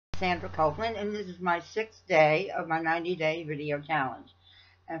Sandra Copeland, and this is my 6th day of my 90-day video challenge.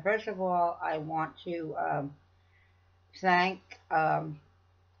 And first of all, I want to thank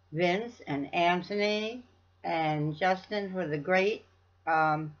Vince and Anthony and Justin for the great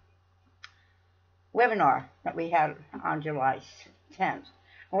webinar that we had on July 10th. And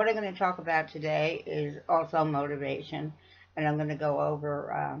what I'm going to talk about today is also motivation, and I'm going to go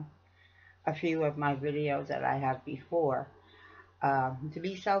over a few of my videos that I have before. To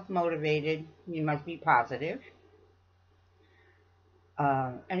be self-motivated, you must be positive.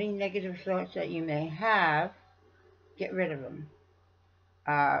 Any negative thoughts that you may have, get rid of them.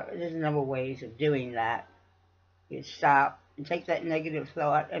 There's a number of ways of doing that. You stop and take that negative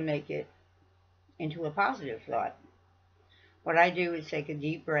thought and make it into a positive thought. What I do is take a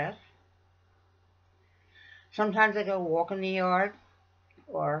deep breath. Sometimes I go walk in the yard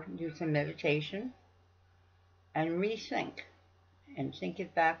or do some meditation and rethink and think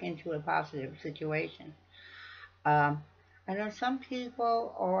it back into a positive situation. I know some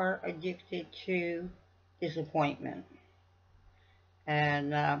people are addicted to disappointment,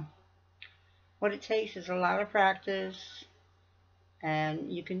 and what it takes is a lot of practice,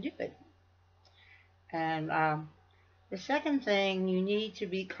 and you can do it. And the second thing, you need to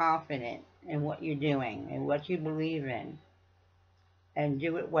be confident in what you're doing and what you believe in, and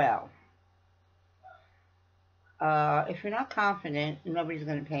do it well. If you're not confident, nobody's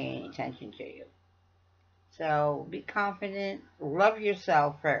going to pay any attention to you. So be confident, love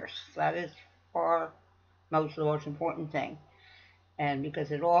yourself first. That is the most important thing. And because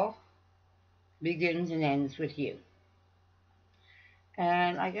it all begins and ends with you.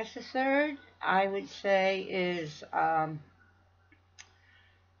 And I guess the third, I would say, is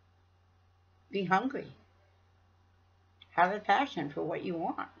be hungry. Have a passion for what you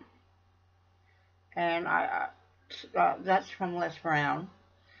want. And that's from Les Brown.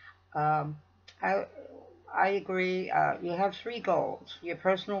 I agree. You have 3 goals: your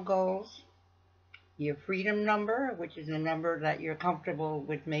personal goals, your freedom number, which is the number that you're comfortable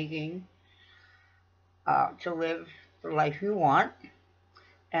with making to live the life you want,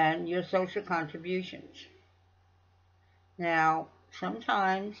 and your social contributions. Now,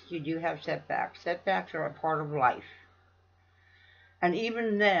 sometimes you do have setbacks. Setbacks are a part of life. And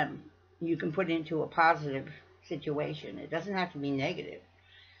even them, you can put into a positive situation. It doesn't have to be negative.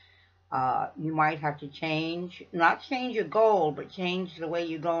 You might have to not change your goal, but change the way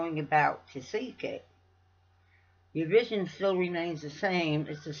you're going about to seek it. Your vision still remains the same.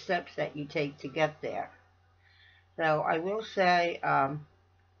 It's the steps that you take to get there. So I will say,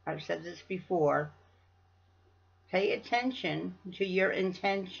 I've said this before, pay attention to your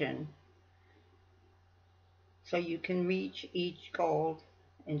intention so you can reach each goal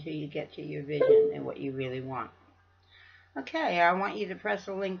until you get to your vision and what you really want. Okay, I want you to press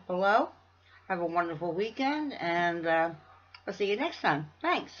the link below. Have a wonderful weekend, and I'll see you next time.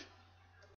 Thanks.